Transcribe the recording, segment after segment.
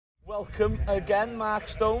Welcome again, Mark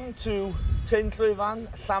Stone, to Tynllwyfan,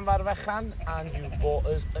 Llanfairfechan, and you've bought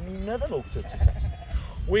us another motor to test.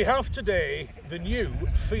 We have today the new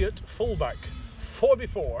Fiat Fullback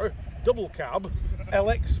 4x4 double cab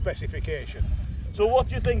LX specification. So what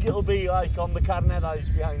do you think it'll be like on the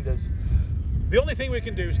Carneddau behind us? The only thing we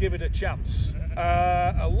can do is give it a chance.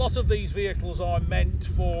 A lot of these vehicles are meant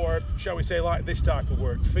for, shall we say, like this type of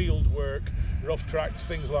work, field work, rough tracks,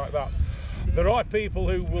 things like that. There are people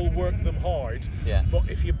who will work them hard, yeah. But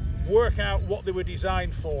if you work out what they were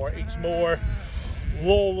designed for, it's more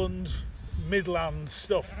lowland, midland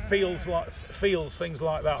stuff, fields, things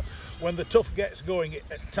like that. When the tough gets going,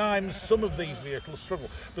 at times some of these vehicles struggle.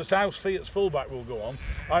 But how Fiat's Fullback will go on,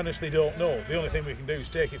 I honestly don't know. The only thing we can do is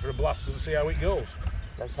take it for a blast and see how it goes.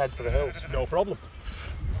 Let's head for the hills. No problem.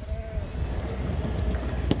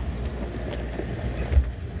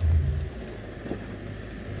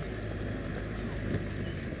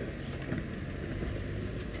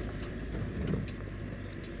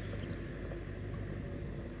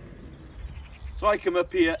 So I come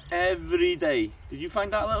up here every day. Did you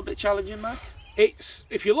find that a little bit challenging, Mark? It's,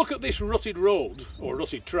 if you look at this rutted road or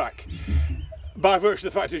rutted track, by virtue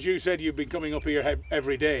of the fact, as you said, you've been coming up here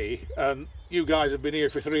every day, and you guys have been here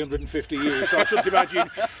for 350 years, so I shouldn't imagine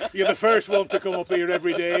you're the first one to come up here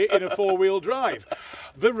every day in a four-wheel drive.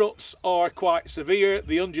 The ruts are quite severe,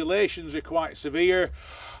 the undulations are quite severe.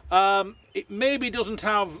 It maybe doesn't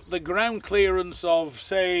have the ground clearance of,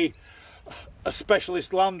 say, a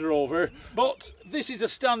specialist Land Rover, but this is a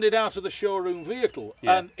standard out of the showroom vehicle,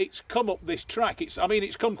 yeah. And it's come up this track. It's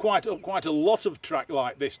come quite a lot of track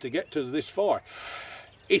like this to get to this far.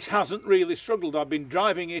 It hasn't really struggled. I've been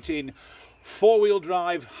driving it in four-wheel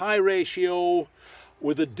drive, high ratio,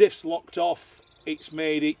 with the diffs locked off. It's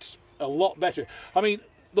made it a lot better. I mean,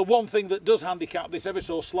 the one thing that does handicap this ever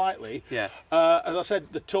so slightly, yeah. As I said,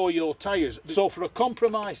 the Toyo tyres. So for a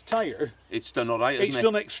compromised tyre, it's done all right, isn't it? It's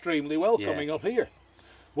done extremely well, yeah. Coming up here.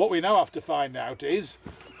 What we now have to find out is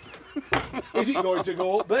it going to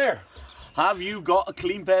go up there? Have you got a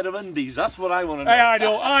clean pair of undies? That's what I want to know. Hey,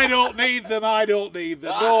 I don't need them. I don't need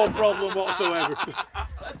them. No problem whatsoever.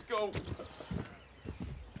 Let's go.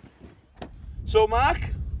 So, Mark,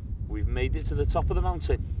 we've made it to the top of the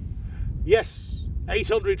mountain. Yes.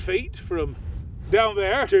 800 feet from down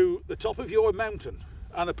there to the top of your mountain,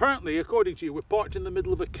 and apparently, according to you, we're parked in the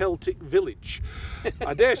middle of a Celtic village.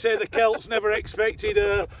 I dare say the Celts never expected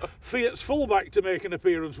Fiat's Fullback to make an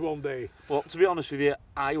appearance one day. Well, to be honest with you,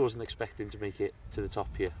 I wasn't expecting to make it to the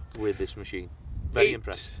top here with this machine. Very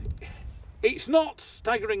impressed. It's not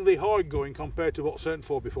staggeringly hard going compared to what certain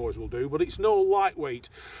 4x4s will do, but it's no lightweight.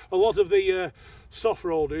 A lot of the soft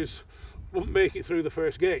roaders won't make it through the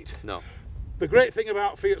first gate. No. The great thing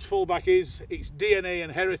about Fiat's Fullback is its DNA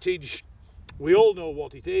and heritage. We all know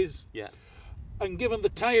what it is. Yeah. And given the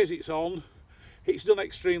tyres it's on, it's done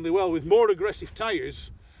extremely well. With more aggressive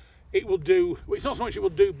tyres, it will do, well, it's not so much it will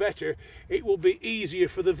do better, it will be easier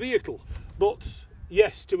for the vehicle. But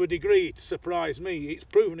yes, to a degree, it surprised me. It's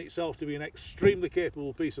proven itself to be an extremely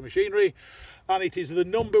capable piece of machinery, and it is the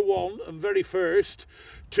 #1 and very first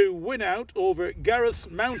to win out over Gareth's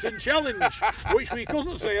Mountain Challenge, which we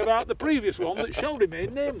couldn't say about the previous one that shall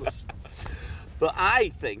remain nameless. But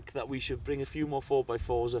I think that we should bring a few more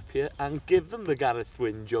 4x4s up here and give them the Gareth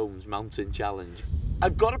Wyn Jones Mountain Challenge.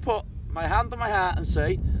 I've got to put my hand on my heart and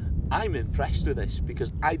say I'm impressed with this,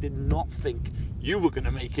 because I did not think you were going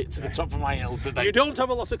to make it to the top of my hill today. You don't have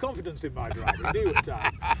a lot of confidence in my driving, do you, at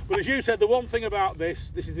times? But as you said, the one thing about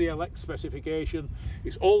this is the LX specification.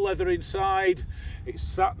 It's all leather inside, it's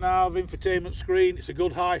sat-nav, infotainment screen, it's a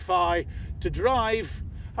good hi-fi. To drive,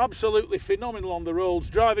 absolutely phenomenal on the roads.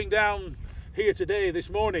 Driving down here today, this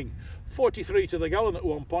morning, 43 to the gallon at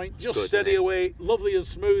one point, just good, steady away, lovely and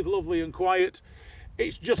smooth, lovely and quiet.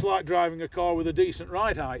 It's just like driving a car with a decent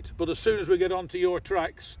ride height. But as soon as we get onto your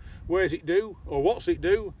tracks, where's it do, or what's it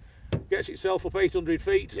do? Gets itself up 800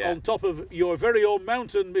 feet, yeah. On top of your very own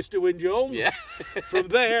mountain, Mr. Wyn Jones. Yeah. From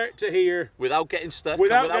there to here. Without getting stuck.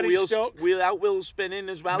 Without getting stuck. Without wheel spinning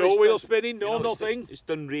as well. No wheel spinning, no nothing. It's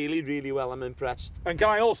done really, really well. I'm impressed. And can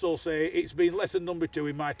I also say, it's been lesson #2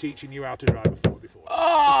 in my teaching you how to drive a 4x4.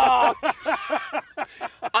 Oh!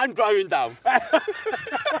 I'm driving down.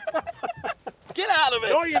 Get out of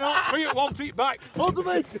it! No, you're not. Fiat wants it back. What do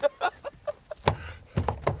they?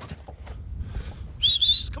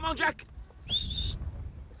 Come on, Jack.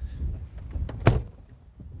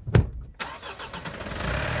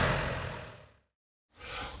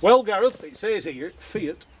 Well, Gareth, it says here,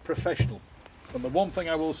 Fiat Professional. And the one thing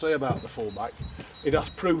I will say about the Fullback, it has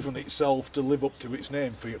proven itself to live up to its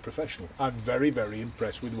name, Fiat Professional. I'm very, very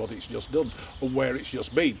impressed with what it's just done and where it's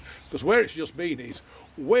just been. Because where it's just been is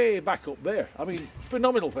way back up there. I mean,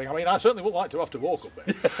 phenomenal thing. I mean, I certainly wouldn't like to have to walk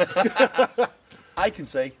up there. I can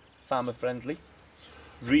say farmer friendly,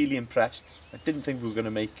 really impressed. I didn't think we were going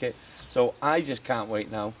to make it. So I just can't wait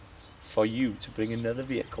now for you to bring another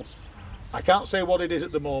vehicle. I can't say what it is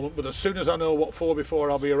at the moment, but as soon as I know what 4x4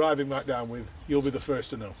 I'll be arriving back down with, you'll be the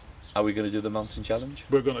first to know. Are we going to do the mountain challenge?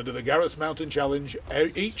 We're going to do the Gareth's Mountain Challenge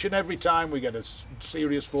each and every time we get a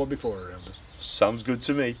serious 4x4 around us. Sounds good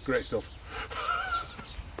to me. Great stuff.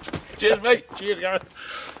 Cheers, mate. Cheers, Gareth.